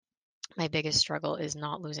My biggest struggle is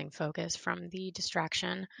not losing focus from the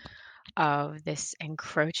distraction of this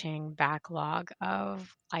encroaching backlog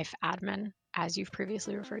of life admin, as you've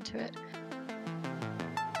previously referred to it.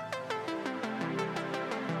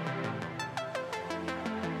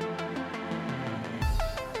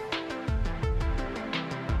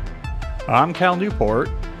 I'm Cal Newport,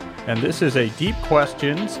 and this is a Deep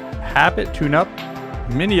Questions Habit Tune-Up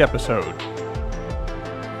mini episode.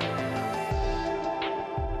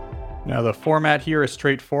 Now, the format here is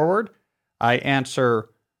straightforward. I answer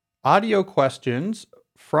audio questions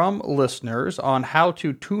from listeners on how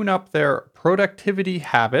to tune up their productivity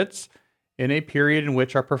habits in a period in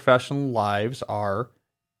which our professional lives are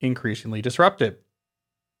increasingly disrupted.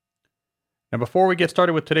 Now, before we get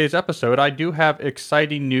started with today's episode, I do have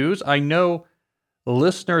exciting news. I know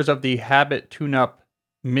listeners of the Habit Tune-Up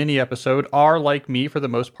mini episode are, like me, for the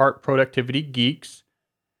most part, productivity geeks.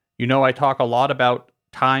 You know, I talk a lot about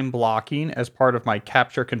time blocking as part of my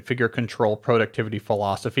Capture, Configure, Control productivity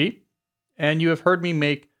philosophy. And you have heard me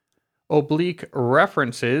make oblique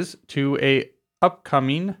references to a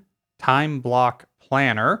upcoming time block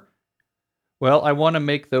planner. Well, I want to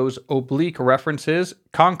make those oblique references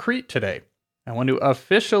concrete today. I want to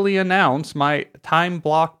officially announce my time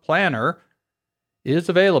block planner is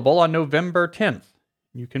available on November 10th.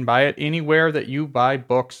 You can buy it anywhere that you buy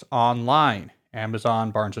books online,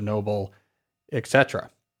 Amazon, Barnes & Noble, etc.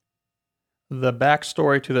 The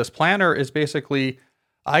backstory to this planner is basically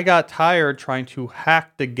I got tired trying to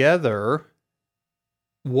hack together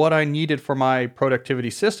what I needed for my productivity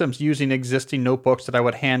systems using existing notebooks that I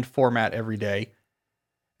would hand format every day.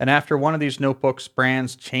 And after one of these notebooks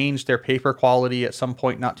brands changed their paper quality at some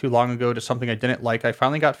point not too long ago to something I didn't like, I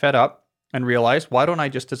finally got fed up and realized, why don't I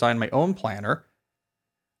just design my own planner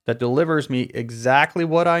that delivers me exactly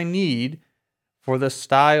what I need for the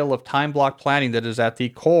style of time block planning that is at the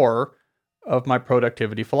core of my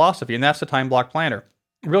productivity philosophy. And that's the time block planner.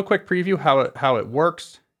 Real quick preview how it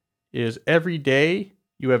works is every day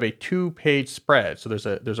you have a 2-page spread. So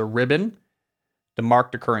there's a ribbon to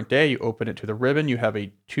mark the current day. You open it to the ribbon. You have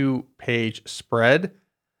a 2-page spread.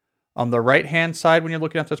 On the right-hand side, when you're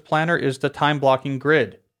looking at this planner, is the time blocking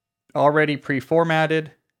grid. Already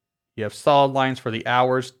pre-formatted. You have solid lines for the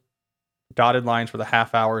hours, dotted lines for the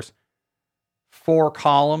half hours, 4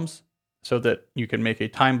 columns so that you can make a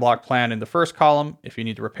time block plan in the first column. If you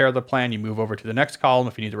need to repair the plan, you move over to the next column.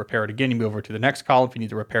 If you need to repair it again, you move over to the next column. If you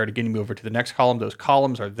need to repair it again, you move over to the next column. Those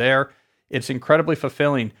columns are there. It's incredibly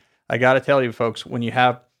fulfilling. I got to tell you, folks, when you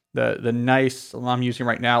have the nice, I'm using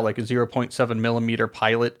right now like a 0.7 millimeter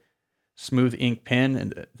Pilot smooth ink pen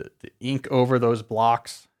and the ink over those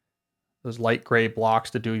blocks, those light gray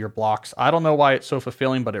blocks to do your blocks. I don't know why it's so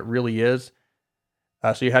fulfilling, but it really is.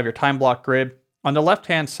 So you have your time block grid. On the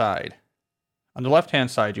left-hand side,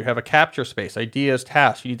 you have a capture space, ideas,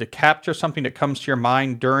 tasks. You need to capture something that comes to your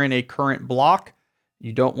mind during a current block.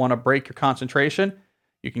 You don't want to break your concentration.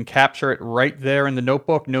 You can capture it right there in the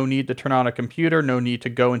notebook. No need to turn on a computer. No need to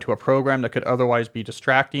go into a program that could otherwise be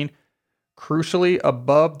distracting. Crucially,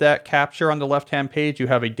 above that capture on the left-hand page, you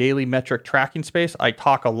have a daily metric tracking space. I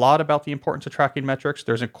talk a lot about the importance of tracking metrics.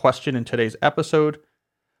 There's a question in today's episode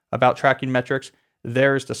about tracking metrics.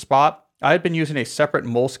 There's the spot. I've been using a separate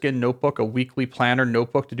Moleskine notebook, a weekly planner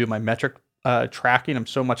notebook to do my metric tracking. I'm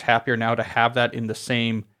so much happier now to have that in the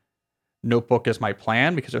same notebook as my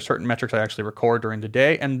plan because there's certain metrics I actually record during the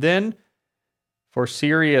day. And then for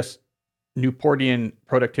serious Newportian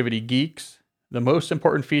productivity geeks, the most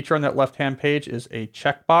important feature on that left-hand page is a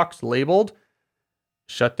checkbox labeled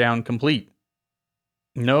Shutdown Complete.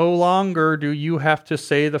 No longer do you have to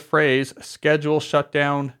say the phrase schedule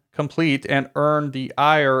shutdown complete and earn the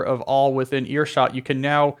ire of all within earshot. You can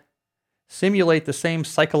now simulate the same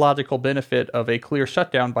psychological benefit of a clear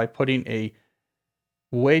shutdown by putting a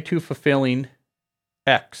way too fulfilling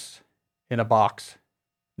X in a box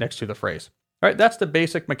next to the phrase. All right, that's the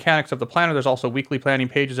basic mechanics of the planner. There's also weekly planning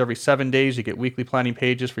pages every 7 days. You get weekly planning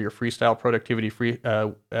pages for your freestyle productivity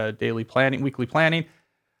daily planning, weekly planning.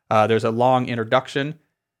 There's a long introduction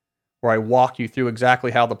where I walk you through exactly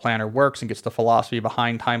how the planner works and gets the philosophy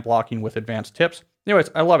behind time blocking with advanced tips. Anyways,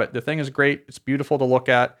 I love it. The thing is great. It's beautiful to look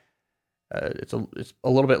at. It's a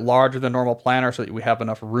little bit larger than normal planner so that we have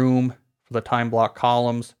enough room for the time block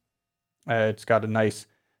columns. It's got a nice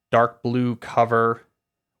dark blue cover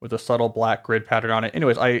with a subtle black grid pattern on it.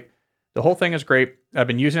 Anyways, the whole thing is great. I've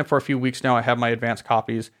been using it for a few weeks now. I have my advanced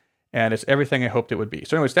copies, and it's everything I hoped it would be.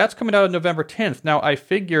 So anyways, that's coming out on November 10th. Now, I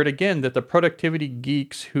figured, again, that the productivity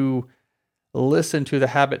geeks who listen to the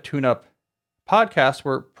Habit Tune-Up podcast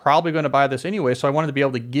were probably going to buy this anyway, so I wanted to be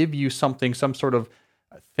able to give you something, some sort of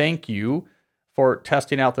thank you for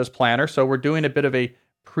testing out this planner. So we're doing a bit of a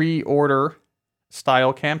pre-order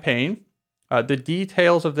style campaign. The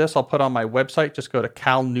details of this I'll put on my website. Just go to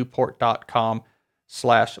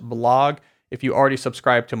calnewport.com/blog. If you already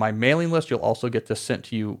subscribe to my mailing list, you'll also get this sent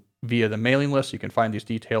to you via the mailing list. You can find these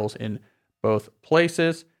details in both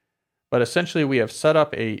places. But essentially, we have set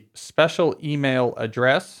up a special email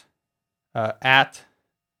address at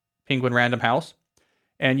Penguin Random House,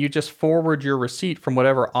 and you just forward your receipt from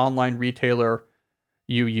whatever online retailer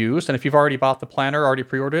you use. And if you've already bought the planner, already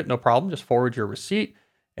pre-ordered it, no problem. Just forward your receipt,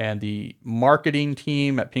 and the marketing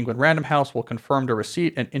team at Penguin Random House will confirm the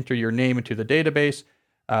receipt and enter your name into the database.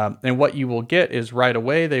 And what you will get is right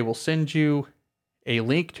away, they will send you a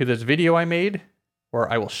link to this video I made where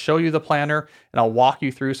I will show you the planner and I'll walk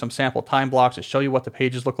you through some sample time blocks to show you what the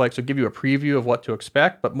pages look like. So give you a preview of what to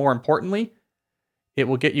expect. But more importantly, it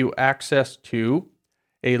will get you access to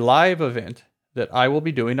a live event that I will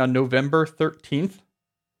be doing on November 13th.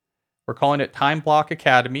 We're calling it Time Block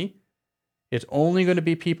Academy. It's only going to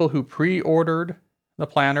be people who pre-ordered the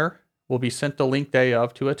planner will be sent the link day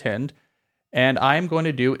of to attend. And I'm going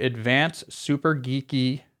to do advanced super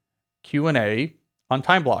geeky Q&A on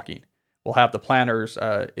time blocking. We'll have the planners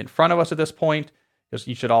in front of us at this point, because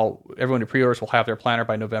everyone who pre-orders will have their planner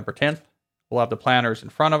by November 10th. We'll have the planners in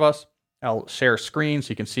front of us. I'll share screen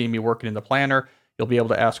so you can see me working in the planner. You'll be able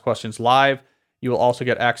to ask questions live. You will also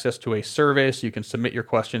get access to a survey so you can submit your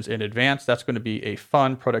questions in advance. That's going to be a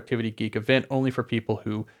fun Productivity Geek event only for people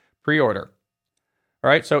who pre-order. All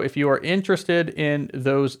right, so if you are interested in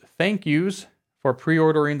those thank yous for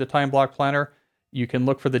pre-ordering the Time Block Planner, you can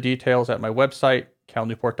look for the details at my website,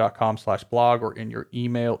 calnewport.com/blog, or in your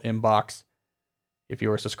email inbox if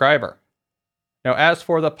you're a subscriber. Now, as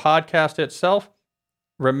for the podcast itself,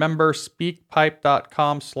 remember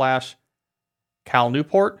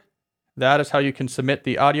speakpipe.com/calnewport. That is how you can submit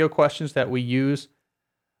the audio questions that we use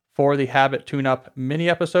for the Habit Tune-Up mini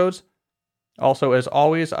episodes. Also, as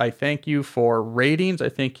always, I thank you for ratings, I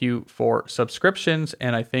thank you for subscriptions,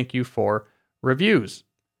 and I thank you for reviews.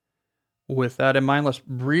 With that in mind, let's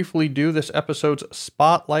briefly do this episode's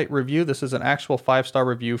spotlight review. This is an actual 5-star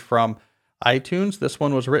review from iTunes. This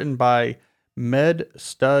one was written by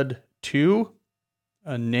MedStud2,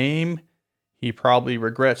 a name he probably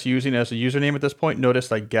regrets using as a username at this point.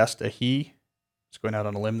 Notice I guessed a he. Just going out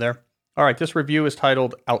on a limb there. All right, this review is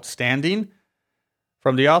titled Outstanding.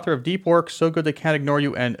 From the author of Deep Work, So Good They Can't Ignore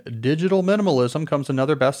You, and Digital Minimalism comes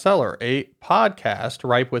another bestseller, a podcast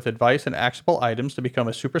ripe with advice and actionable items to become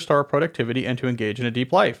a superstar of productivity and to engage in a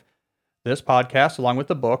deep life. This podcast, along with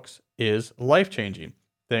the books, is life-changing.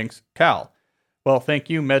 Thanks, Cal. Well, thank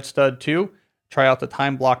you, MedStud2. Try out the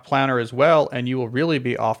Time Block Planner as well, and you will really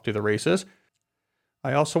be off to the races.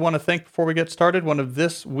 I also want to thank, before we get started, one of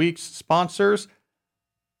this week's sponsors,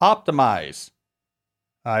 Optimize.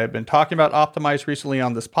 I have been talking about Optimize recently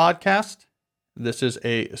on this podcast. This is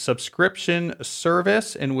a subscription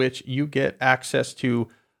service in which you get access to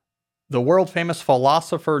the world-famous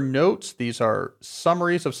philosopher notes. These are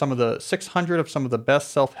summaries of some of the 600 of some of the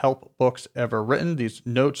best self-help books ever written. These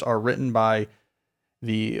notes are written by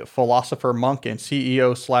the philosopher, monk, and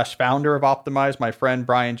CEO/founder of Optimize, my friend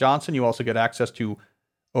Brian Johnson. You also get access to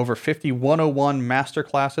over 50 101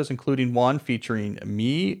 masterclasses, including one featuring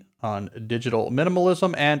me on digital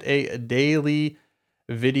minimalism and a daily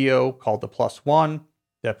video called The Plus One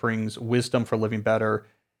that brings wisdom for living better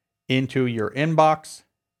into your inbox.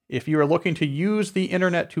 If you are looking to use the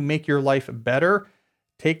internet to make your life better,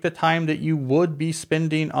 take the time that you would be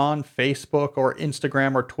spending on Facebook or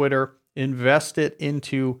Instagram or Twitter, invest it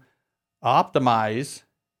into Optimize,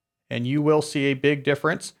 and you will see a big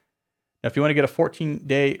difference. Now, if you want to get a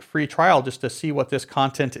 14-day free trial just to see what this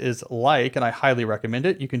content is like, and I highly recommend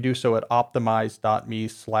it, you can do so at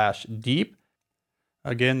optimize.me/deep.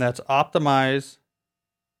 Again, that's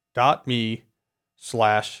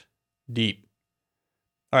optimize.me/deep.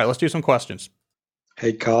 All right, let's do some questions.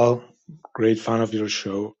 Hey, Carl. Great fan of your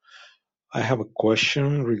show. I have a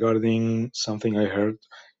question regarding something I heard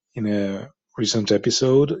in a recent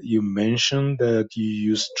episode. You mentioned that you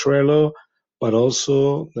use Trello, but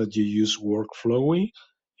also that you use Workflowy.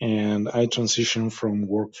 And I transitioned from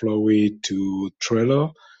Workflowy to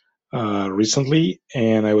Trello recently,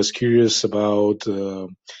 and I was curious about the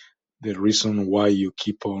reason why you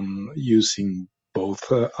keep on using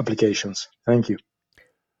both applications. Thank you.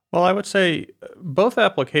 Well, I would say both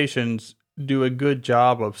applications do a good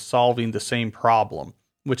job of solving the same problem,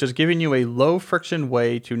 which is giving you a low-friction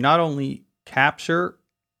way to not only capture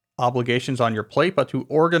obligations on your plate, but to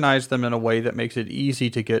organize them in a way that makes it easy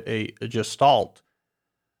to get a gestalt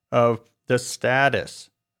of the status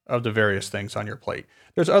of the various things on your plate.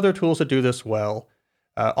 There's other tools that do this well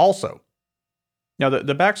also. Now,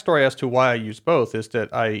 the backstory as to why I use both is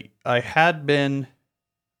that I had been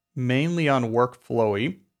mainly on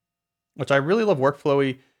Workflowy, which I really love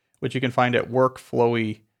Workflowy, which you can find at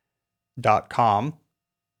workflowy.com.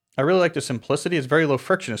 I really like the simplicity. It's very low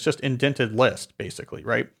friction. It's just indented list, basically,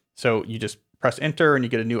 right? So you just press enter and you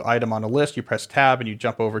get a new item on a list. You press tab and you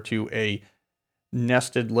jump over to a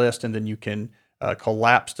nested list, and then you can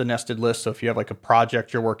collapse the nested list. So if you have like a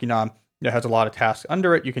project you're working on that has a lot of tasks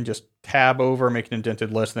under it, you can just tab over, make an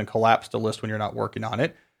indented list, and then collapse the list when you're not working on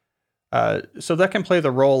it. So that can play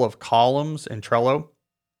the role of columns in Trello.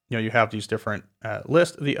 You know, you have these different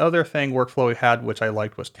lists. The other thing Workflowy had, which I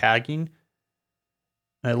liked, was tagging.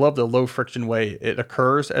 And I love the low friction way it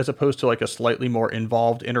occurs, as opposed to like a slightly more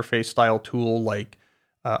involved interface style tool like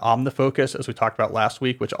OmniFocus, as we talked about last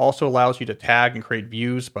week, which also allows you to tag and create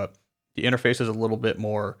views, but the interface is a little bit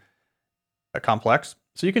more complex.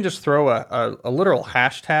 So you can just throw a literal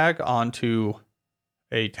hashtag onto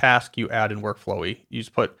a task you add in Workflowy. You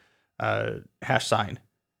just put hash sign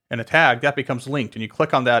and a tag that becomes linked, and you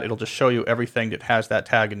click on that, it'll just show you everything that has that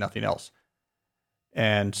tag and nothing else.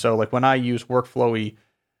 And so like when I use Workflowy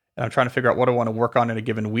and I'm trying to figure out what I want to work on in a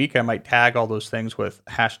given week, I might tag all those things with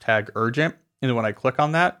hashtag urgent. And then when I click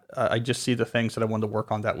on that, I just see the things that I wanted to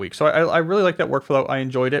work on that week. So I really like that workflow. I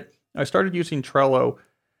enjoyed it. I started using Trello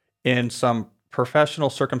in some professional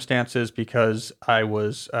circumstances because I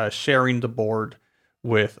was sharing the board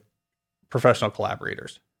with professional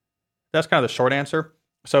collaborators. That's kind of the short answer.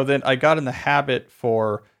 So then I got in the habit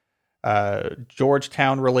for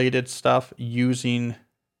Georgetown related stuff using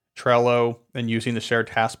Trello and using the shared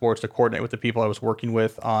task boards to coordinate with the people I was working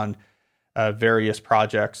with on various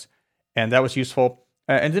projects. And that was useful.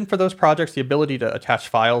 And then for those projects, the ability to attach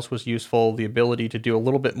files was useful. The ability to do a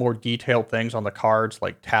little bit more detailed things on the cards,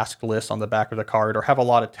 like task lists on the back of the card, or have a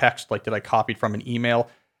lot of text like that I copied from an email,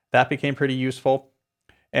 that became pretty useful.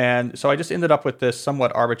 And so I just ended up with this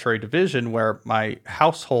somewhat arbitrary division where my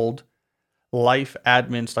household life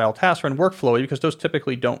admin style tasks are in Workflowy, because those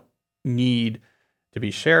typically don't need to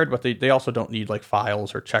be shared, but they also don't need like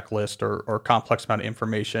files or checklist or complex amount of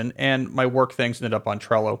information. And my work things ended up on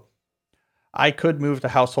Trello. I could move the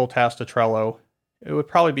household tasks to Trello. It would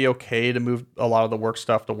probably be okay to move a lot of the work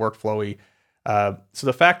stuff to Workflowy. So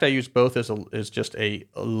the fact I use both is just a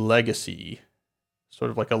legacy,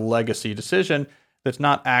 sort of like a legacy decision that's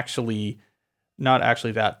not actually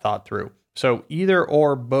that thought through. So either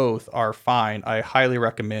or both are fine. I highly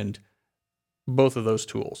recommend both of those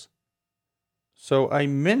tools. So I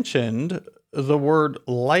mentioned the word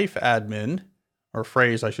life admin, or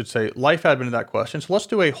phrase, I should say, life admin in that question. So let's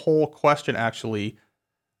do a whole question actually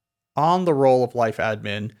on the role of life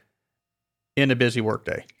admin in a busy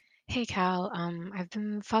workday. Hey, Cal. I've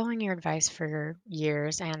been following your advice for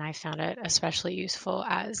years, and I found it especially useful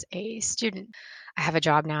as a student. I have a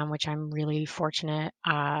job now in which I'm really fortunate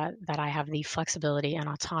that I have the flexibility and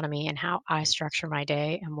autonomy in how I structure my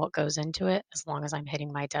day and what goes into it, as long as I'm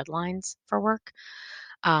hitting my deadlines for work.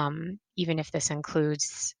 Even if this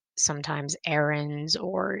includes sometimes errands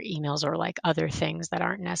or emails or like other things that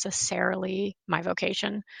aren't necessarily my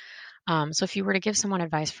vocation. So if you were to give someone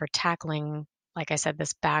advice for tackling, like I said,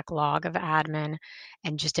 this backlog of admin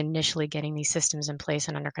and just initially getting these systems in place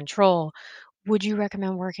and under control, would you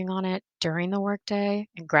recommend working on it during the workday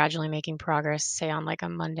and gradually making progress, say on like a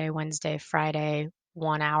Monday, Wednesday, Friday,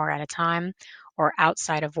 1 hour at a time, or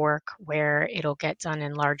outside of work where it'll get done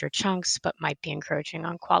in larger chunks but might be encroaching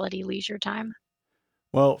on quality leisure time?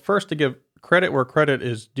 Well, first, to give credit where credit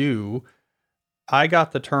is due, I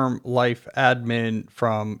got the term life admin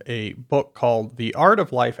from a book called The Art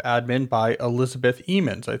of Life Admin by Elizabeth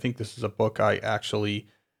Emmons. I think this is a book I actually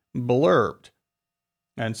blurbed.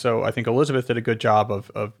 And so I think Elizabeth did a good job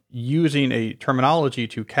of using a terminology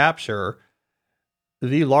to capture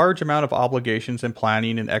the large amount of obligations and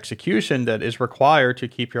planning and execution that is required to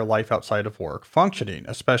keep your life outside of work functioning,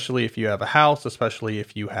 especially if you have a house, especially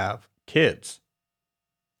if you have kids.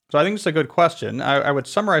 So I think it's a good question. I would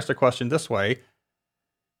summarize the question this way.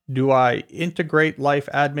 Do I integrate life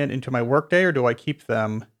admin into my workday, or do I keep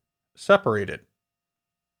them separated?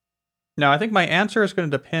 Now, I think my answer is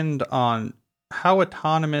going to depend on how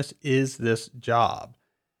autonomous is this job.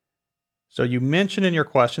 So you mentioned in your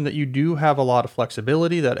question that you do have a lot of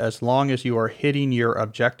flexibility, that as long as you are hitting your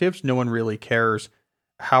objectives, no one really cares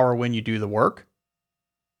how or when you do the work.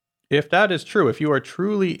 If that is true, if you are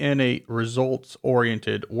truly in a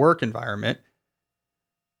results-oriented work environment,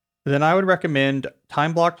 then I would recommend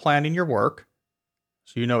time block planning your work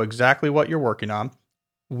so you know exactly what you're working on.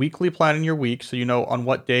 weekly planning your week so you know on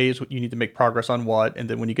what days you need to make progress on what. And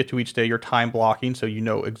then when you get to each day, you're time blocking so you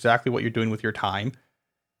know exactly what you're doing with your time.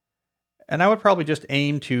 And I would probably just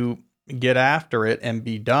aim to get after it and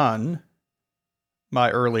be done by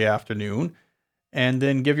early afternoon, and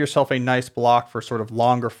then give yourself a nice block for sort of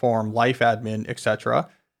longer form life admin, etc.,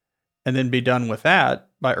 and then be done with that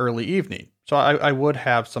by early evening. So I would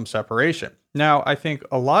have some separation. Now, I think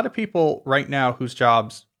a lot of people right now whose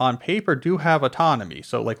jobs on paper do have autonomy.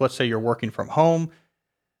 So like, let's say you're working from home,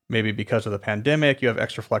 maybe because of the pandemic, you have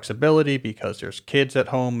extra flexibility because there's kids at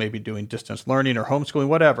home, maybe doing distance learning or homeschooling,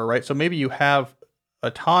 whatever, right? So maybe you have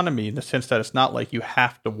autonomy in the sense that it's not like you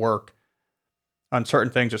have to work on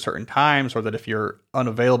certain things at certain times, or that if you're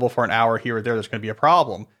unavailable for an hour here or there, there's going to be a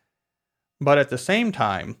problem. But at the same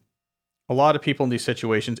time, a lot of people in these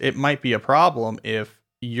situations, it might be a problem if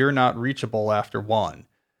you're not reachable after 1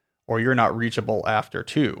 or you're not reachable after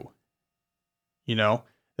 2. You know,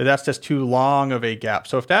 that's just too long of a gap.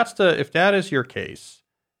 So if that is your case,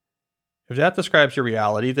 if that describes your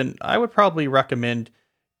reality, then I would probably recommend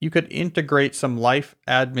you could integrate some life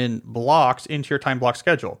admin blocks into your time block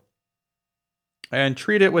schedule and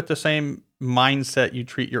treat it with the same mindset you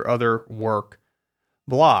treat your other work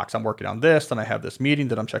blocks. I'm working on this, then I have this meeting,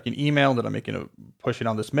 then I'm checking email, then I'm pushing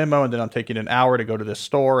on this memo, and then I'm taking an hour to go to this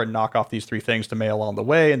store and knock off these 3 things to mail on the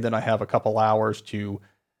way, and then I have a couple hours to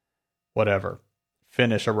whatever,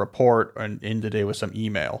 finish a report and end the day with some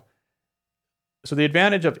email. So the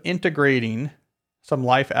advantage of integrating some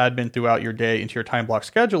life admin throughout your day into your time block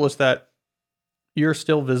schedule is that you're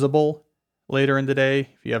still visible later in the day.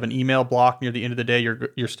 If you have an email block near the end of the day,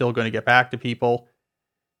 you're still going to get back to people.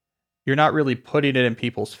 You're not really putting it in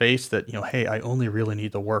people's face that, hey, I only really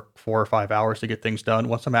need to work 4 or 5 hours to get things done.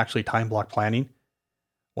 Once I'm actually time block planning,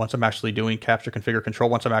 once I'm actually doing capture, configure, control,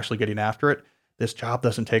 once I'm actually getting after it, this job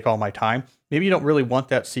doesn't take all my time. Maybe you don't really want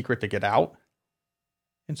that secret to get out.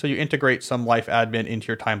 And so you integrate some life admin into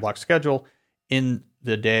your time block schedule in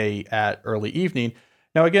the day at early evening.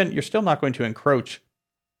 Now, again, you're still not going to encroach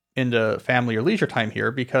into family or leisure time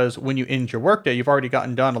here, because when you end your workday, you've already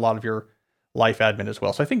gotten done a lot of your life admin as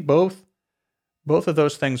well. So I think both of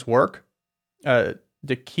those things work. The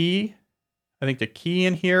key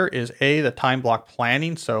in here is the time block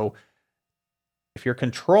planning. So if you're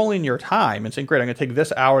controlling your time and saying, great, I'm going to take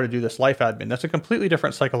this hour to do this life admin, that's a completely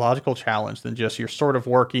different psychological challenge than just you're sort of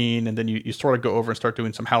working and then you sort of go over and start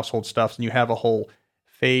doing some household stuff and you have a whole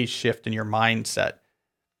phase shift in your mindset.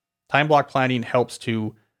 Time block planning helps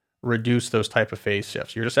to reduce those type of phase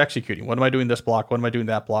shifts. You're just executing. What am I doing this block? What am I doing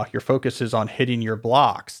that block? Your focus is on hitting your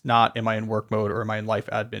blocks, not am I in work mode or am I in life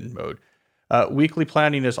admin mode? Weekly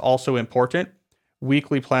planning is also important.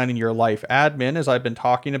 Weekly planning your life admin, as I've been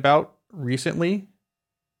talking about recently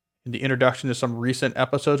in the introduction to some recent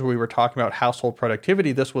episodes where we were talking about household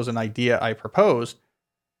productivity, this was an idea I proposed.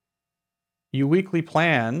 You weekly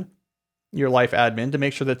plan your life admin to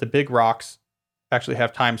make sure that the big rocks actually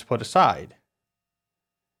have times put aside.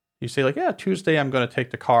 You say like, yeah, Tuesday I'm going to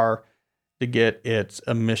take the car to get its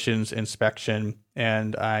emissions inspection,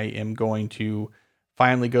 and I am going to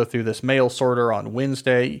finally go through this mail sorter on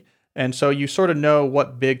Wednesday. And so you sort of know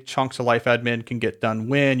what big chunks of life admin can get done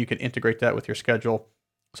when. You can integrate that with your schedule.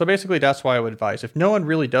 So basically, that's why I would advise. If no one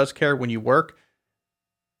really does care when you work,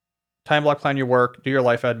 time block plan your work, do your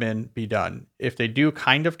life admin, be done. If they do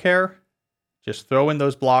kind of care, just throw in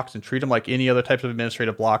those blocks and treat them like any other types of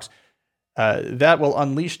administrative blocks. That will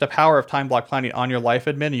unleash the power of time block planning on your life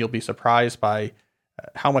admin, and you'll be surprised by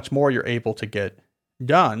how much more you're able to get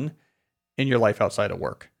done in your life outside of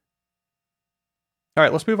work. All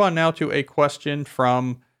right, let's move on now to a question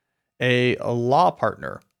from a law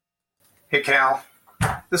partner. Hey, Cal.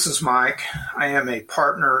 This is Mike. I am a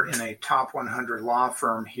partner in a top 100 law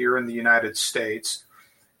firm here in the United States.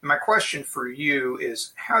 My question for you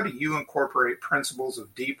is, how do you incorporate principles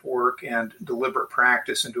of deep work and deliberate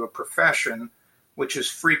practice into a profession which is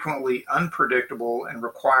frequently unpredictable and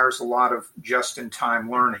requires a lot of just-in-time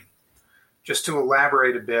learning? Just to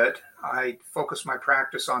elaborate a bit, I focus my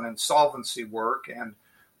practice on insolvency work, and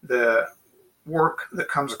the work that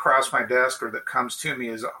comes across my desk or that comes to me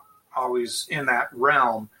is always in that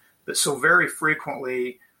realm. But so very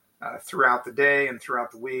frequently, throughout the day and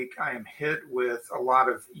throughout the week, I am hit with a lot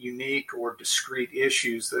of unique or discrete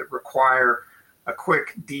issues that require a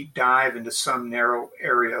quick deep dive into some narrow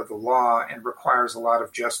area of the law and requires a lot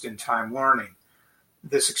of just-in-time learning.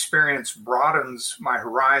 This experience broadens my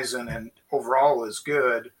horizon and overall is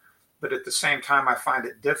good, but at the same time, I find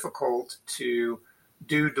it difficult to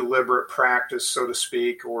do deliberate practice, so to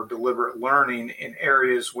speak, or deliberate learning in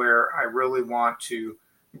areas where I really want to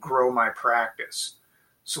grow my practice.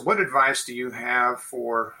 So what advice do you have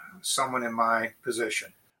for someone in my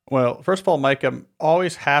position? Well, first of all, Mike, I'm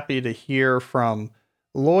always happy to hear from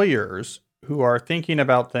lawyers who are thinking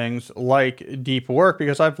about things like deep work,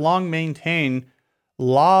 because I've long maintained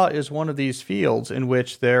law is one of these fields in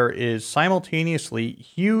which there is simultaneously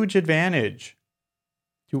huge advantage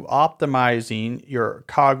to optimizing your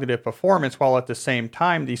cognitive performance, while at the same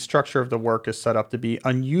time, the structure of the work is set up to be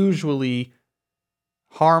unusually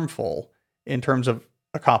harmful in terms of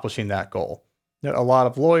accomplishing that goal. A lot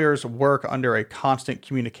of lawyers work under a constant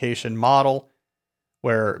communication model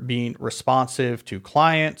where being responsive to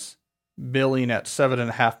clients, billing at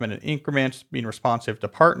 7.5-minute increments, being responsive to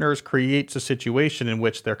partners creates a situation in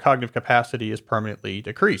which their cognitive capacity is permanently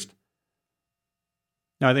decreased.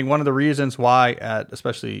 Now, I think one of the reasons why at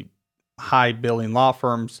especially high billing law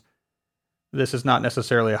firms, this is not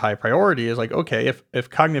necessarily a high priority is like, okay, if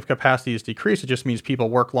cognitive capacity is decreased, it just means people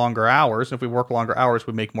work longer hours. And if we work longer hours,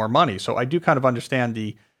 we make more money. So I do kind of understand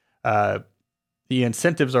the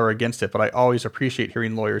incentives are against it, but I always appreciate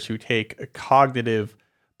hearing lawyers who take cognitive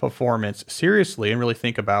performance seriously and really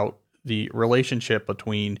think about the relationship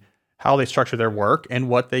between how they structure their work and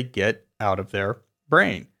what they get out of their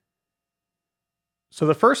brain. So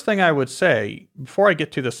the first thing I would say, before I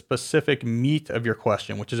get to the specific meat of your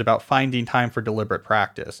question, which is about finding time for deliberate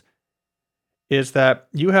practice, is that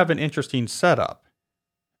you have an interesting setup.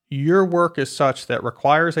 Your work is such that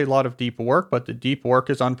requires a lot of deep work, but the deep work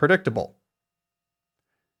is unpredictable.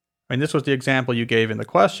 I mean, this was the example you gave in the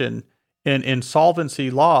question. In insolvency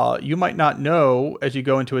law, you might not know as you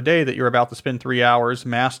go into a day that you're about to spend 3 hours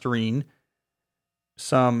mastering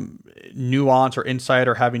some nuance or insight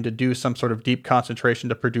or having to do some sort of deep concentration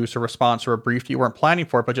to produce a response or a brief you weren't planning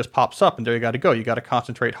for, but just pops up and there you got to go. You got to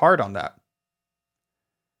concentrate hard on that.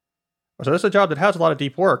 So this is a job that has a lot of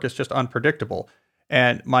deep work. It's just unpredictable.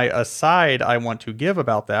 And my aside I want to give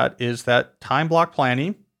about that is that time block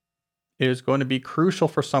planning is going to be crucial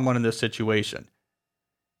for someone in this situation.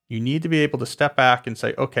 You need to be able to step back and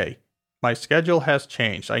say, okay, my schedule has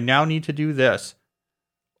changed. I now need to do this.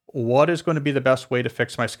 What is going to be the best way to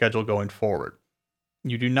fix my schedule going forward?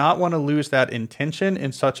 You do not want to lose that intention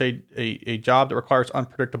in such a job that requires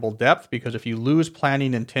unpredictable depth, because if you lose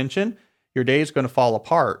planning intention, your day is going to fall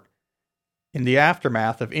apart in the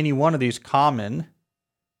aftermath of any one of these common,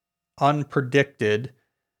 unpredicted,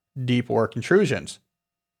 deep work intrusions.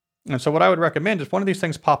 And so what I would recommend is one of these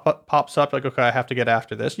things pops up, like, okay, I have to get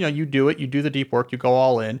after this. You do it, you do the deep work, you go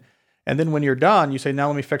all in. And then when you're done, you say, now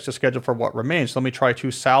let me fix the schedule for what remains. Let me try to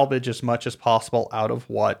salvage as much as possible out of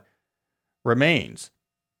what remains.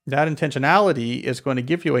 That intentionality is going to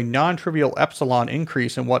give you a non-trivial epsilon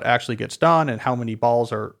increase in what actually gets done and how many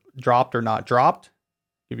balls are dropped or not dropped.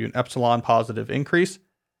 Give you an epsilon positive increase.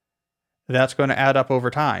 That's going to add up over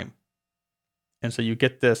time. And so you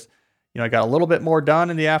get this, I got a little bit more done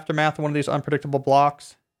in the aftermath of one of these unpredictable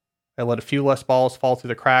blocks. I let a few less balls fall through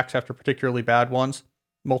the cracks after particularly bad ones.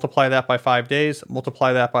 Multiply that by 5 days,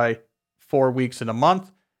 multiply that by 4 weeks in a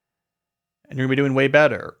month, and you're going to be doing way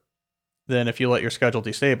better than if you let your schedule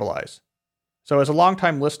destabilize. So as a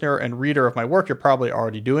longtime listener and reader of my work, you're probably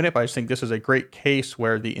already doing it, but I just think this is a great case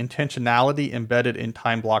where the intentionality embedded in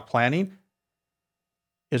time block planning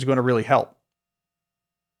is going to really help.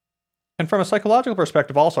 And from a psychological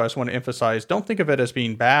perspective also, I just want to emphasize, don't think of it as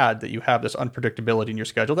being bad that you have this unpredictability in your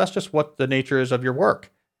schedule. That's just what the nature is of your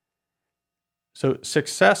work. So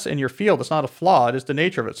success in your field is not a flaw, it is the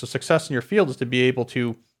nature of it. So success in your field is to be able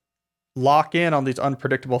to lock in on these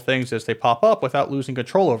unpredictable things as they pop up without losing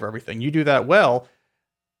control over everything. You do that well,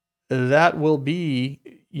 that will be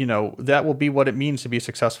what it means to be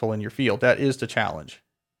successful in your field. That is the challenge.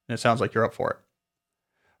 And it sounds like you're up for it.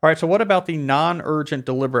 All right, so what about the non-urgent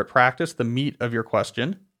deliberate practice, the meat of your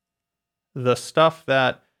question? The stuff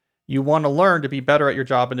that you want to learn to be better at your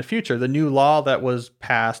job in the future. The new law that was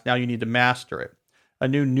passed, now you need to master it. A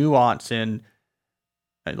new nuance in,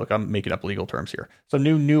 look, I'm making up legal terms here. So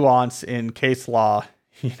new nuance in case law,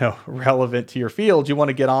 relevant to your field. You want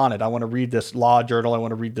to get on it. I want to read this law journal. I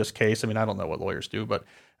want to read this case. I mean, I don't know what lawyers do, but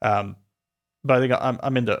I think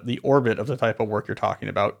I'm in the orbit of the type of work you're talking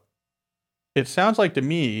about. It sounds like to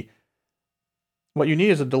me, what you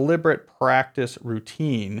need is a deliberate practice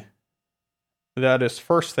routine that is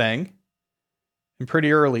first thing and pretty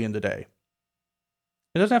early in the day.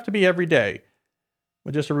 It doesn't have to be every day,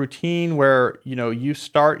 but just a routine where, you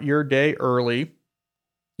start your day early.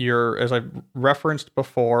 You're, as I've referenced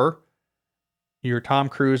before, you're Tom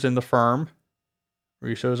Cruise in The Firm, where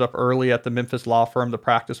he shows up early at the Memphis law firm to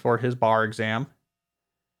practice for his bar exam.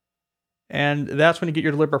 And that's when you get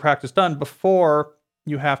your deliberate practice done before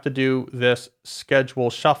you have to do this schedule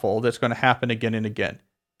shuffle that's going to happen again and again.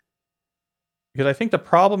 Because I think the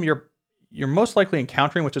problem you're most likely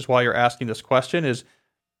encountering, which is why you're asking this question, is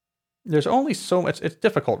there's only so much. It's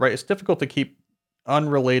difficult, right? It's difficult to keep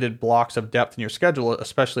unrelated blocks of depth in your schedule,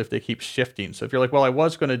 especially if they keep shifting. So if you're like, well, I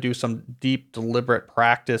was going to do some deep, deliberate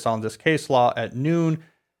practice on this case law at noon,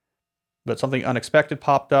 but something unexpected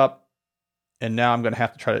popped up, and now I'm going to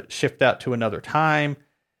have to try to shift that to another time,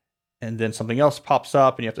 and then something else pops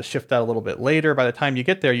up, and you have to shift that a little bit later. By the time you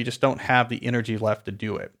get there, you just don't have the energy left to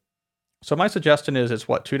do it. So my suggestion is it's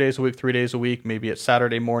 2 days a week, 3 days a week, maybe it's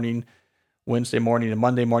Saturday morning, Wednesday morning, and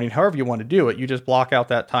Monday morning, however you want to do it. You just block out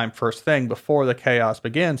that time first thing before the chaos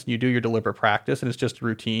begins, and you do your deliberate practice, and it's just a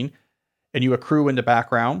routine, and you accrue in the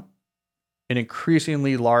background an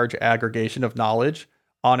increasingly large aggregation of knowledge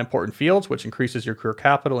on important fields, which increases your career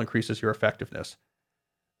capital, increases your effectiveness.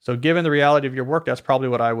 So given the reality of your work, that's probably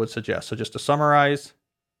what I would suggest. So just to summarize,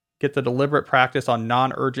 get the deliberate practice on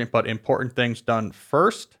non-urgent but important things done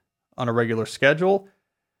first on a regular schedule,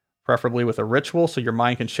 preferably with a ritual so your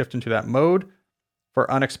mind can shift into that mode. For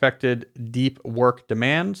unexpected deep work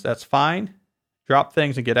demands, that's fine. Drop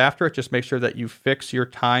things and get after it. Just make sure that you fix your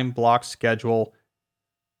time block schedule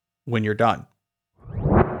when you're done.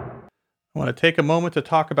 I want to take a moment to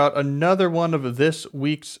talk about another one of this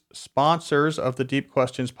week's sponsors of the Deep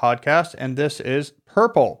Questions podcast, and this is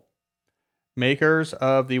Purple, makers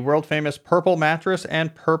of the world famous Purple mattress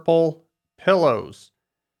and Purple pillows.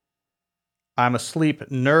 I'm a sleep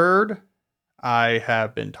nerd. I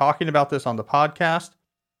have been talking about this on the podcast.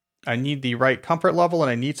 I need the right comfort level, and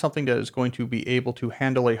I need something that is going to be able to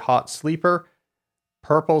handle a hot sleeper.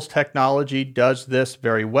 Purple's technology does this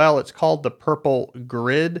very well. It's called the Purple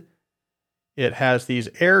Grid. It has these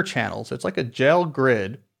air channels. It's like a gel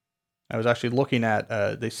grid. I was actually looking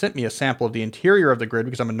at, they sent me a sample of the interior of the grid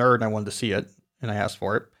because I'm a nerd and I wanted to see it, and I asked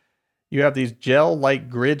for it. You have these gel-like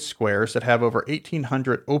grid squares that have over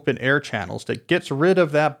 1,800 open air channels that gets rid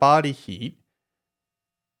of that body heat,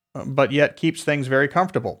 but yet keeps things very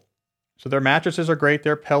comfortable. So their mattresses are great.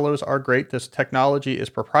 Their pillows are great. This technology is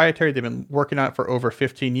proprietary. They've been working on it for over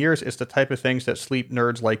 15 years. It's the type of things that sleep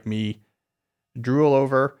nerds like me drool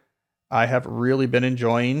over. I have really been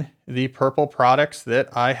enjoying the Purple products that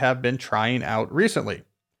I have been trying out recently.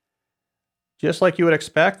 Just like you would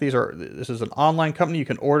expect, this is an online company. You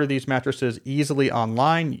can order these mattresses easily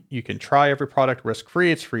online. You can try every product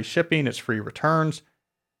risk-free. It's free shipping. It's free returns.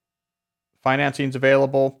 Financing's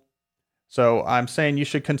available. So I'm saying you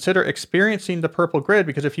should consider experiencing the Purple Grid,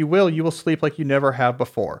 because if you will, you will sleep like you never have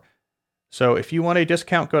before. So if you want a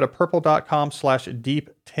discount, go to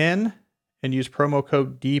purple.com/deep10 and use promo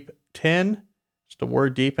code DEEP10, just the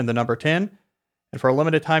word deep and the number 10. And for a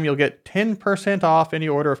limited time, you'll get 10% off any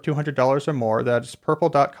order of $200 or more. That's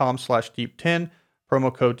purple.com/deep10,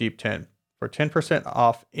 promo code DEEP10 for 10%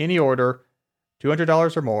 off any order,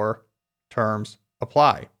 $200 or more. Terms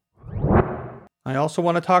apply. I also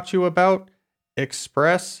want to talk to you about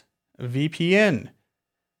ExpressVPN.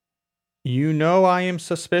 You know I am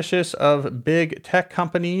suspicious of big tech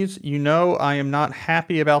companies. You know I am not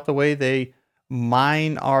happy about the way they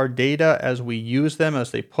mine our data as we use them,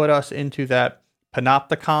 as they put us into that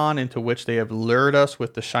panopticon into which they have lured us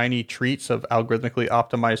with the shiny treats of algorithmically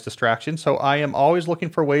optimized distraction. So I am always looking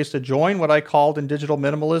for ways to join what I called in digital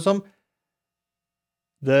minimalism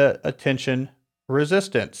the attention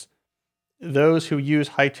resistance. Those who use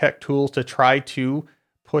high-tech tools to try to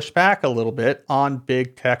push back a little bit on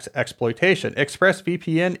big tech's exploitation.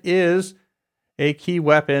 ExpressVPN is a key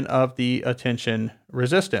weapon of the attention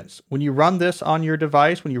resistance. When you run this on your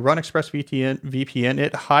device, when you run ExpressVPN,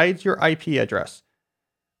 it hides your IP address,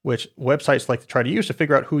 which websites like to try to use to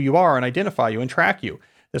figure out who you are and identify you and track you.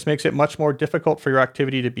 This makes it much more difficult for your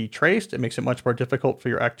activity to be traced. It makes it much more difficult for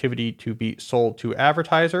your activity to be sold to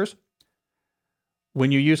advertisers.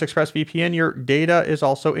 When you use ExpressVPN, your data is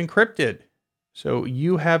also encrypted. So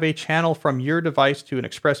you have a channel from your device to an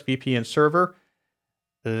ExpressVPN server.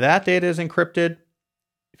 That data is encrypted.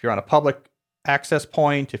 If you're on a public access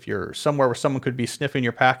point, if you're somewhere where someone could be sniffing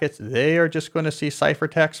your packets, they are just going to see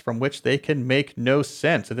ciphertext from which they can make no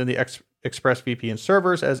sense. And then the ExpressVPN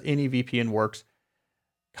servers, as any VPN works,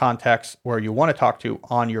 contacts where you want to talk to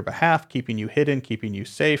on your behalf, keeping you hidden, keeping you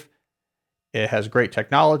safe. It has great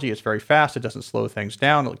technology. It's very fast. It doesn't slow things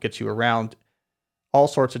down. It gets you around all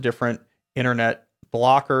sorts of different internet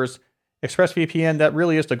blockers. ExpressVPN, that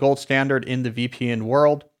really is the gold standard in the VPN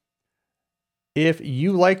world. If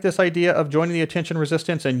you like this idea of joining the attention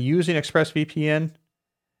resistance and using ExpressVPN,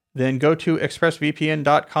 then go to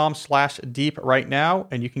expressvpn.com/deep right now,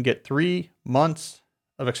 and you can get 3 months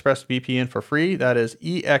of ExpressVPN for free. That is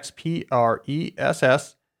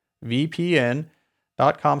expressvpn.com/deep.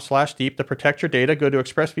 expressvpn.com/deep to protect your data. Go to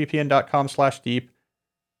expressvpn.com/deep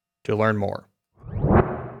to learn more.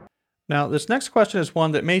 Now, this next question is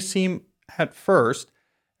one that may seem at first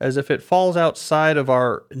as if it falls outside of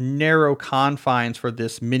our narrow confines for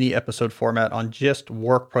this mini episode format on just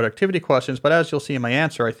work productivity questions. But as you'll see in my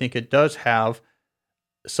answer, I think it does have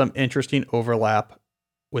some interesting overlap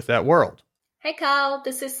with that world. Hi, Kyle.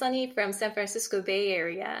 This is Sunny from San Francisco Bay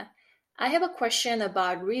Area. I have a question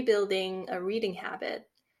about rebuilding a reading habit.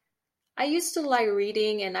 I used to like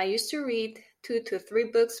reading and I used to read 2 to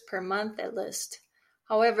 3 books per month at least.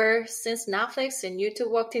 However, since Netflix and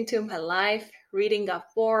YouTube walked into my life, reading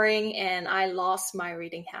got boring and I lost my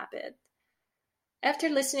reading habit. After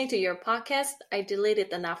listening to your podcast, I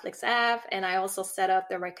deleted the Netflix app and I also set up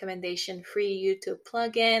the recommendation-free YouTube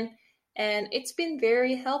plugin, and it's been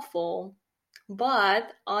very helpful.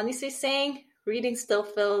 But honestly saying, reading still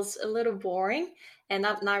feels a little boring and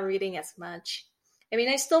I'm not reading as much. I mean,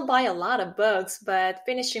 I still buy a lot of books, but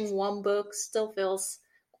finishing one book still feels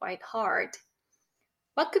quite hard.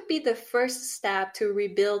 What could be the first step to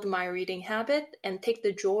rebuild my reading habit and take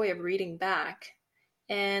the joy of reading back?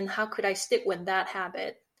 And how could I stick with that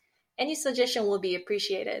habit? Any suggestion will be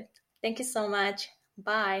appreciated. Thank you so much.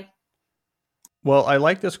 Bye. Well, I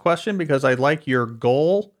like this question because I like your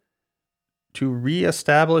goal to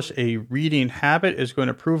reestablish a reading habit is going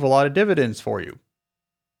to prove a lot of dividends for you.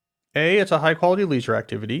 A, it's a high quality leisure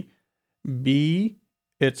activity. B,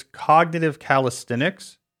 it's cognitive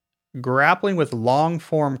calisthenics. Grappling with long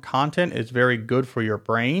form content is very good for your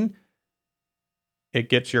brain. It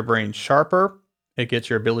gets your brain sharper. It gets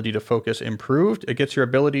your ability to focus improved. It gets your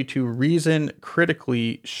ability to reason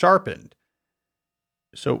critically sharpened.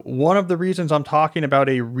 So one of the reasons I'm talking about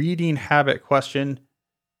a reading habit question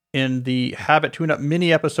in the Habit Tune-Up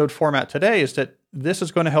mini episode format today is that this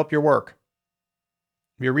is going to help your work.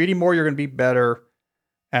 If you're reading more, you're going to be better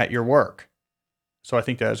at your work. So I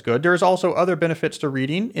think that is good. There's also other benefits to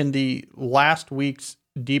reading. In the last week's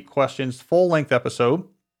Deep Questions full-length episode,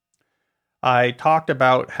 I talked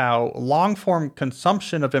about how long-form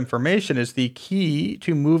consumption of information is the key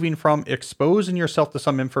to moving from exposing yourself to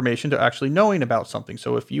some information to actually knowing about something.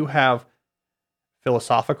 So if you have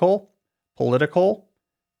philosophical, political,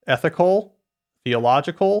 ethical,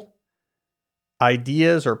 theological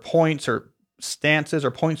ideas or points or stances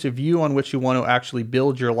or points of view on which you want to actually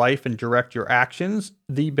build your life and direct your actions,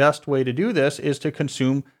 the best way to do this is to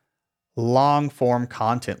consume long-form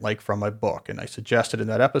content like from a book. And I suggested in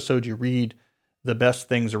that episode you read the best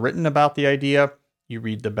things written about the idea, you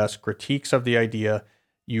read the best critiques of the idea,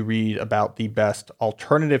 you read about the best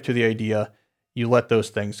alternative to the idea, you let those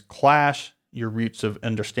things clash, your roots of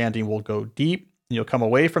understanding will go deep, and you'll come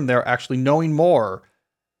away from there actually knowing more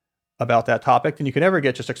about that topic than you can ever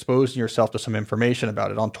get just exposing yourself to some information about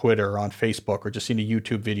it on Twitter or on Facebook or just seeing a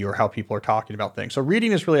YouTube video or how people are talking about things. So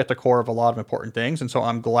reading is really at the core of a lot of important things. And so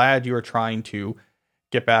I'm glad you are trying to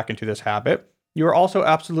get back into this habit. You are also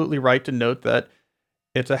absolutely right to note that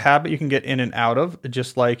it's a habit you can get in and out of,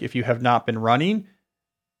 just like if you have not been running,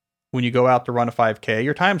 when you go out to run a 5K,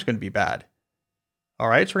 your time's going to be bad. All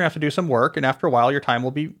right, so we're going to have to do some work, and after a while, your time will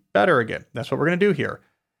be better again. That's what we're going to do here.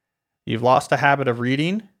 You've lost the habit of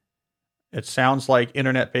reading. It sounds like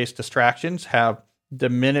internet-based distractions have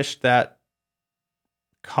diminished that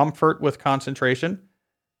comfort with concentration.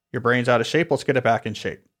 Your brain's out of shape. Let's get it back in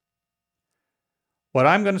shape. What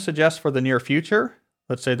I'm going to suggest for the near future,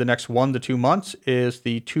 let's say the next 1 to 2 months, is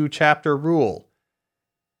the 2-chapter rule.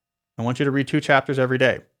 I want you to read 2 chapters every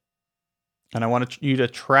day. And I want you to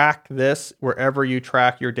track this wherever you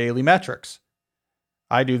track your daily metrics.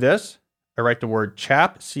 I do this. I write the word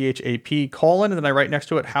chap, C-H-A-P, colon, and then I write next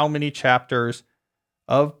to it how many chapters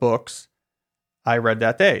of books I read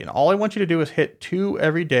that day. And all I want you to do is hit 2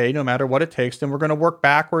 every day, no matter what it takes. Then we're going to work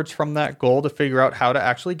backwards from that goal to figure out how to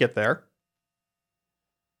actually get there.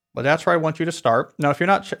 But that's where I want you to start. Now, if you're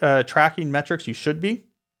not tracking metrics, you should be.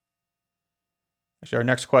 Actually, our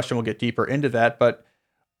next question will get deeper into that. But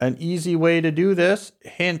an easy way to do this,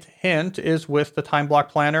 hint, hint, is with the Time Block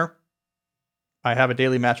Planner. I have a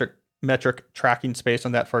daily metric tracking space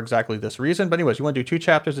on that for exactly this reason. But anyways, you want to do 2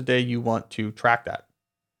 chapters a day. You want to track that.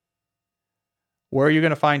 Where are you going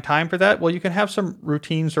to find time for that? Well, you can have some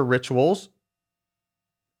routines or rituals.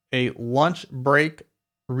 A lunch break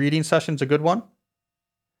reading session is a good one.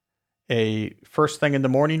 A first thing in the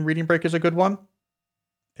morning reading break is a good one.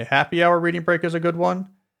 A happy hour reading break is a good one.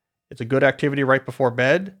 It's a good activity right before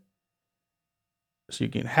bed. So you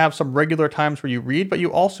can have some regular times where you read, but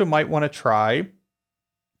you also might want to try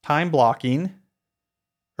time blocking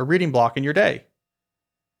or reading block in your day.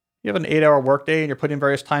 You have an 8-hour workday and you're putting in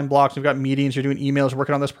various time blocks. You've got meetings, you're doing emails,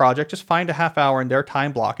 working on this project. Just find a half hour in there,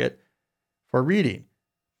 time block it for reading.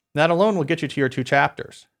 That alone will get you to your 2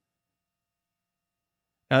 chapters.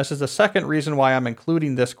 Now, this is the second reason why I'm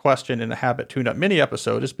including this question in the Habit Tune-Up mini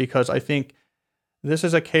episode, is because I think this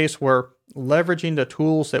is a case where leveraging the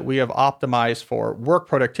tools that we have optimized for work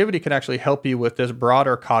productivity can actually help you with this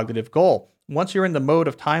broader cognitive goal. Once you're in the mode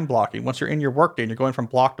of time blocking, once you're in your workday and you're going from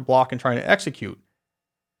block to block and trying to execute,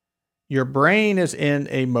 your brain is in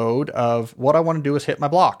a mode of what I want to do is hit my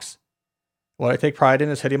blocks. What I take pride in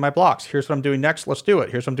is hitting my blocks. Here's what I'm doing next. Let's do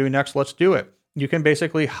it. Here's what I'm doing next. Let's do it. You can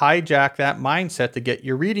basically hijack that mindset to get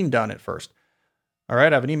your reading done at first. All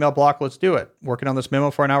right, I have an email block. Let's do it. Working on this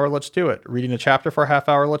memo for an hour. Let's do it. Reading a chapter for a half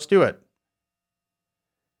hour. Let's do it.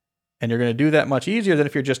 And you're going to do that much easier than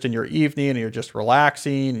if you're just in your evening and you're just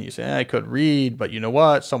relaxing and you say, I could read, but you know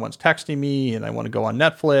what? Someone's texting me and I want to go on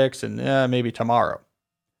Netflix and maybe tomorrow.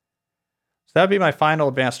 So that would be my final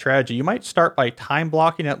advanced strategy. You might start by time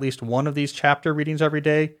blocking at least one of these chapter readings every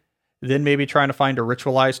day, then maybe trying to find a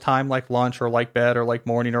ritualized time like lunch or like bed or like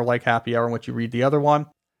morning or like happy hour in which you read the other one.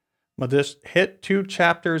 But just hit 2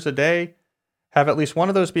 chapters a day. Have at least one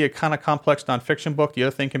of those be a kind of complex nonfiction book. The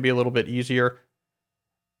other thing can be a little bit easier.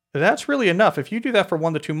 That's really enough. If you do that for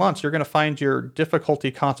 1 to 2 months, you're going to find your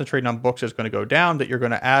difficulty concentrating on books is going to go down, that you're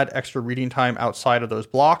going to add extra reading time outside of those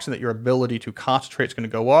blocks, and that your ability to concentrate is going to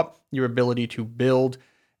go up. Your ability to build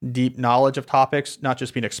deep knowledge of topics, not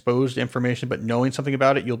just being exposed to information, but knowing something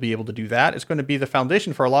about it, you'll be able to do that. It's going to be the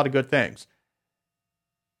foundation for a lot of good things.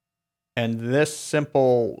 And this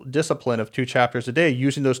simple discipline of 2 chapters a day,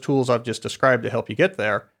 using those tools I've just described to help you get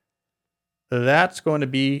there, that's going to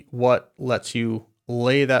be what lets you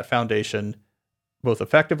lay that foundation both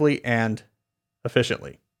effectively and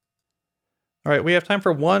efficiently. All right, we have time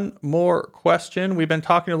for one more question. We've been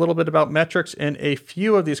talking a little bit about metrics in a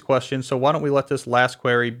few of these questions, so why don't we let this last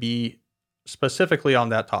query be specifically on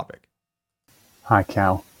that topic? Hi,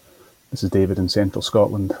 Cal. This is David in Central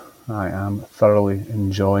Scotland. I am thoroughly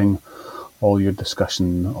enjoying all your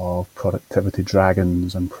discussion of productivity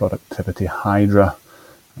dragons and productivity hydra.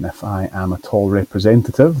 And if I am at all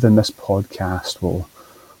representative, then this podcast will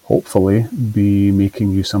hopefully be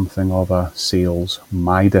making you something of a sales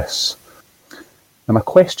Midas. Now, my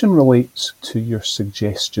question relates to your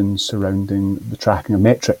suggestions surrounding the tracking of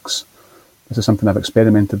metrics. This is something I've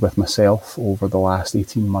experimented with myself over the last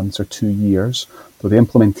 18 months or 2 years, though the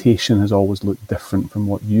implementation has always looked different from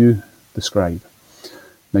what you describe.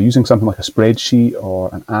 Now, using something like a spreadsheet or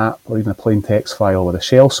an app or even a plain text file with a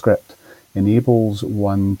shell script enables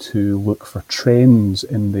one to look for trends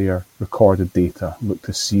in their recorded data, look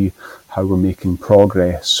to see how we're making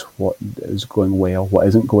progress, what is going well, what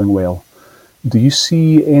isn't going well. Do you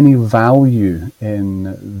see any value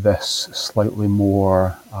in this slightly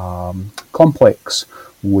more complex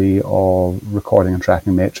way of recording and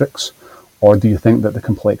tracking metrics? Or do you think that the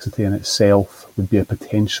complexity in itself would be a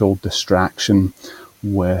potential distraction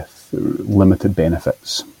with limited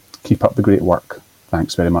benefits? Keep up the great work.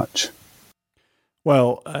 Thanks very much.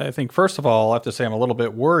 Well, I think first of all, I have to say I'm a little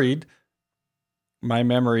bit worried. My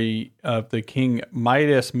memory of the King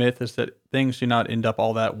Midas myth is that things do not end up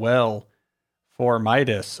all that well for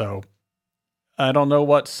Midas. So I don't know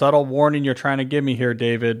what subtle warning you're trying to give me here,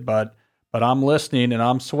 David, but I'm listening and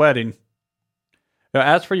I'm sweating. Now,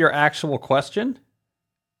 as for your actual question,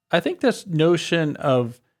 I think this notion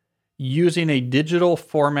of using a digital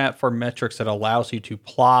format for metrics that allows you to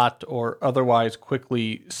plot or otherwise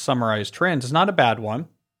quickly summarize trends is not a bad one.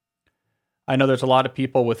 I know there's a lot of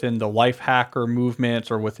people within the life hacker movements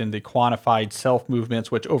or within the quantified self movements,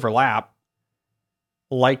 which overlap,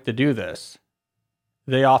 like to do this.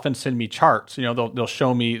 They often send me charts. They'll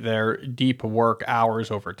show me their deep work hours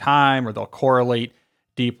over time, or they'll correlate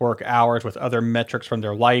deep work hours with other metrics from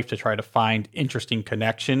their life to try to find interesting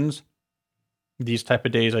connections. These type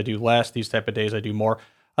of days I do less, these type of days I do more.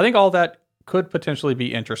 I think all that could potentially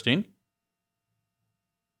be interesting.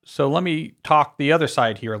 So let me talk the other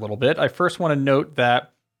side here a little bit. I first want to note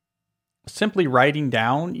that simply writing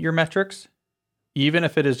down your metrics, even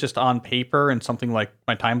if it is just on paper in something like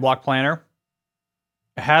my time block planner,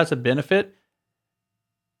 has a benefit,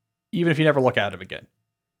 even if you never look at it again.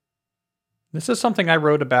 This is something I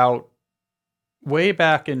wrote about way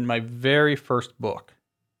back in my very first book,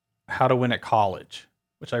 How to Win at College,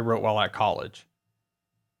 which I wrote while at college.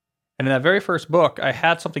 And in that very first book, I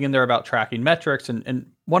had something in there about tracking metrics.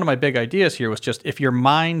 And one of my big ideas here was just, if your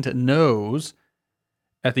mind knows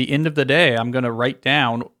at the end of the day, I'm going to write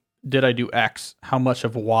down, did I do X? How much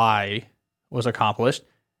of Y was accomplished?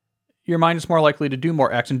 Your mind is more likely to do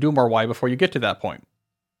more X and do more Y before you get to that point.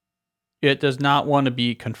 it does not want to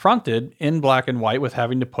be confronted in black and white with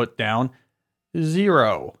having to put down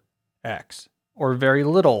 0x or very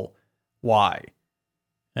little y.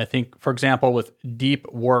 I think, for example, with deep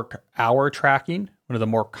work hour tracking, one of the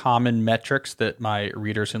more common metrics that my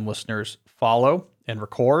readers and listeners follow and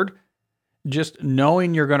record, just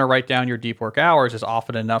knowing you're going to write down your deep work hours is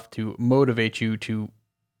often enough to motivate you to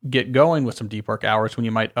get going with some deep work hours when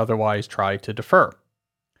you might otherwise try to defer.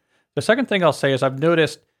 The second thing I'll say is I've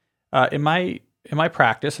noticed in my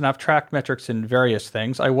practice, and I've tracked metrics in various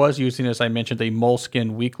things, I was using, as I mentioned, a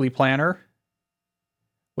Moleskine weekly planner,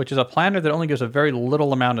 which is a planner that only gives a very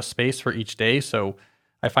little amount of space for each day. So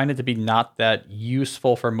I find it to be not that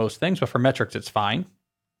useful for most things, but for metrics, it's fine.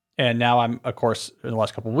 And now I'm, of course, in the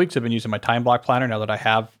last couple of weeks, I've been using my time block planner now that I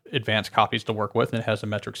have advanced copies to work with and it has a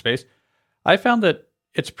metric space. I found that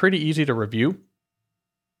it's pretty easy to review.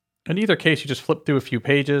 In either case, you just flip through a few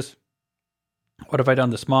pages. What have I done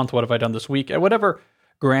this month? What have I done this week? At whatever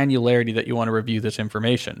granularity that you want to review this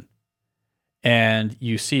information. And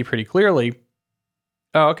you see pretty clearly,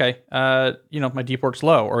 oh, okay, my deep work's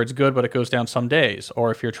low, or it's good, but it goes down some days.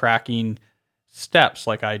 Or if you're tracking steps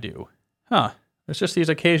like I do, there's just these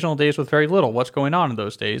occasional days with very little. What's going on in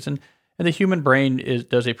those days? And the human brain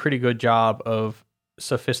does a pretty good job of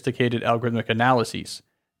sophisticated algorithmic analyses.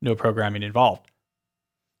 No programming involved.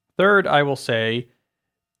 Third, I will say,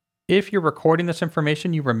 if you're recording this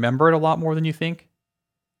information, you remember it a lot more than you think.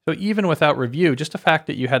 So even without review, just the fact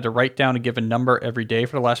that you had to write down a given number every day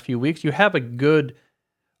for the last few weeks, you have a good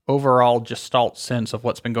overall gestalt sense of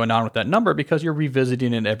what's been going on with that number because you're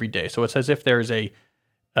revisiting it every day. So it's as if there's a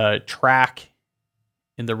track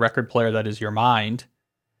in the record player that is your mind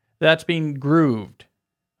that's being grooved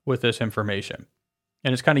with this information.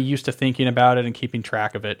 And it's kind of used to thinking about it and keeping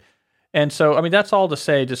track of it. And so, I mean, that's all to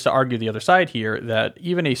say, just to argue the other side here, that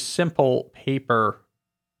even a simple paper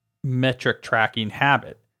metric tracking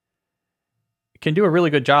habit can do a really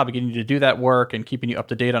good job of getting you to do that work and keeping you up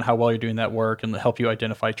to date on how well you're doing that work and help you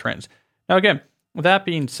identify trends. Now, again, with that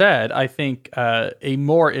being said, I think a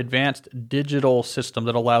more advanced digital system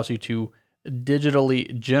that allows you to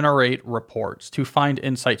digitally generate reports to find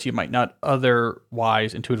insights you might not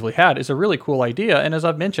otherwise intuitively had is a really cool idea. And as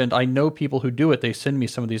I've mentioned, I know people who do it. They send me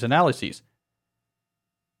some of these analyses.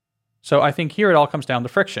 So I think here it all comes down to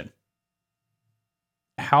friction.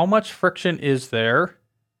 How much friction is there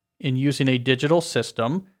in using a digital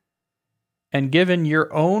system? And given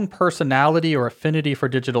your own personality or affinity for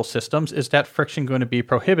digital systems, is that friction going to be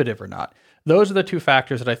prohibitive or not? Those are the two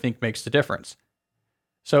factors that I think makes the difference.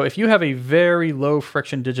 So if you have a very low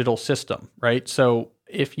friction digital system, right? So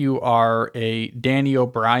if you are a Danny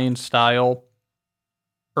O'Brien style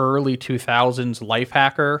early 2000s life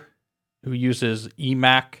hacker who uses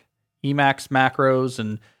Emacs macros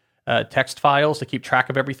and text files to keep track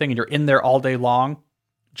of everything, and you're in there all day long,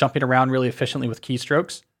 jumping around really efficiently with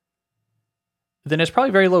keystrokes, then it's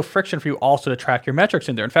probably very low friction for you also to track your metrics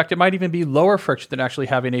in there. In fact, it might even be lower friction than actually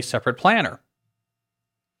having a separate planner.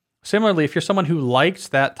 Similarly, if you're someone who likes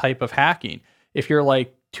that type of hacking, if you're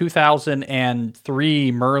like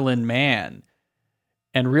 2003 Merlin Mann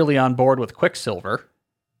and really on board with Quicksilver,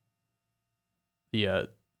 the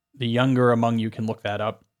younger among you can look that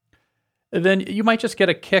up, then you might just get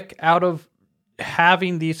a kick out of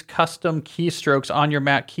having these custom keystrokes on your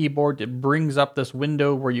Mac keyboard that brings up this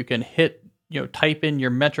window where you can type in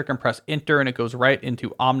your metric and press enter, and it goes right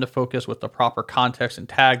into OmniFocus with the proper context and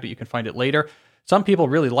tag that you can find it later. Some people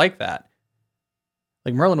really like that.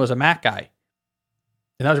 Like Merlin was a Mac guy,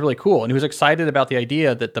 and that was really cool. And he was excited about the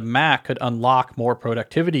idea that the Mac could unlock more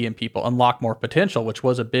productivity in people, unlock more potential, which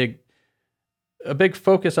was a big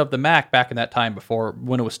focus of the Mac back in that time before,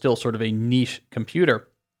 when it was still sort of a niche computer.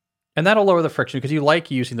 And that'll lower the friction because you like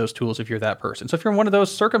using those tools if you're that person. So if you're in one of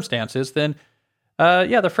those circumstances, then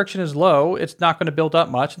the friction is low. It's not going to build up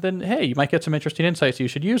much. Then, hey, you might get some interesting insights. You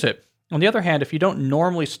should use it. On the other hand, if you don't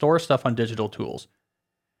normally store stuff on digital tools,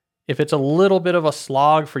 if it's a little bit of a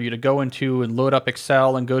slog for you to go into and load up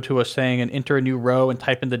Excel and go to a saying and enter a new row and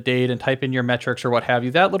type in the date and type in your metrics or what have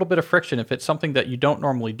you, that little bit of friction, if it's something that you don't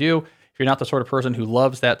normally do, if you're not the sort of person who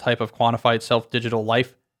loves that type of quantified self-digital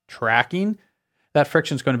life tracking, that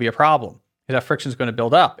friction is going to be a problem. That friction is going to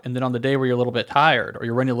build up. And then on the day where you're a little bit tired or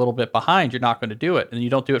you're running a little bit behind, you're not going to do it. And you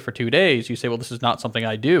don't do it for 2 days. You say, well, this is not something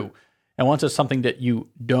I do. And once it's something that you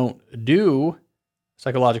don't do,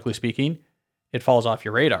 psychologically speaking, it falls off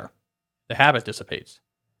your radar. The habit dissipates.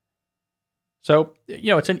 So,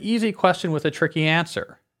 it's an easy question with a tricky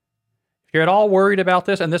answer. If you're at all worried about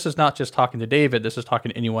this, and this is not just talking to David, this is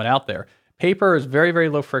talking to anyone out there, paper is very, very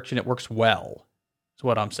low friction. It works well, is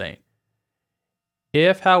what I'm saying.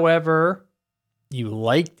 If, however, you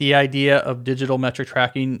like the idea of digital metric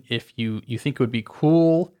tracking, if you think it would be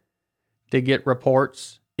cool to get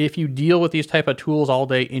reports, if you deal with these type of tools all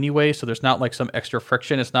day anyway, so there's not like some extra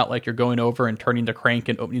friction. It's not like you're going over and turning the crank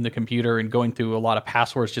and opening the computer and going through a lot of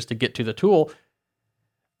passwords just to get to the tool,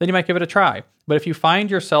 then you might give it a try. But if you find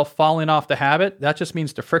yourself falling off the habit, that just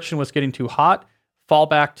means the friction was getting too hot. Fall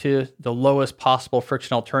back to the lowest possible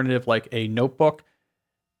friction alternative like a notebook.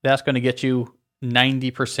 That's going to get you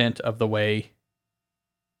 90% of the way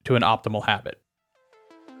to an optimal habit.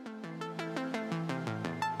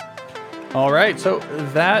 All right, so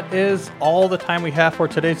that is all the time we have for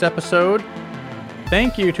today's episode.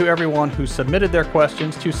 Thank you to everyone who submitted their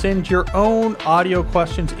questions. To send your own audio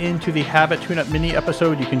questions into the Habit Tune-Up mini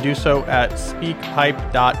episode, you can do so at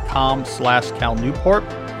speakpipe.com/CalNewport.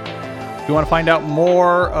 If you want to find out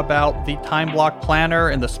more about the Time Block Planner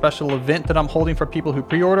and the special event that I'm holding for people who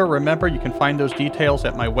pre-order, remember you can find those details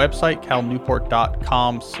at my website,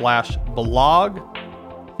 calnewport.com/blog.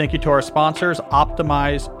 Thank you to our sponsors,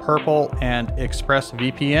 Optimize, Purple, and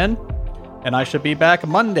ExpressVPN. And I should be back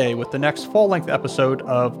Monday with the next full-length episode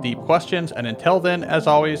of Deep Questions. And until then, as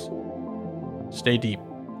always, stay deep.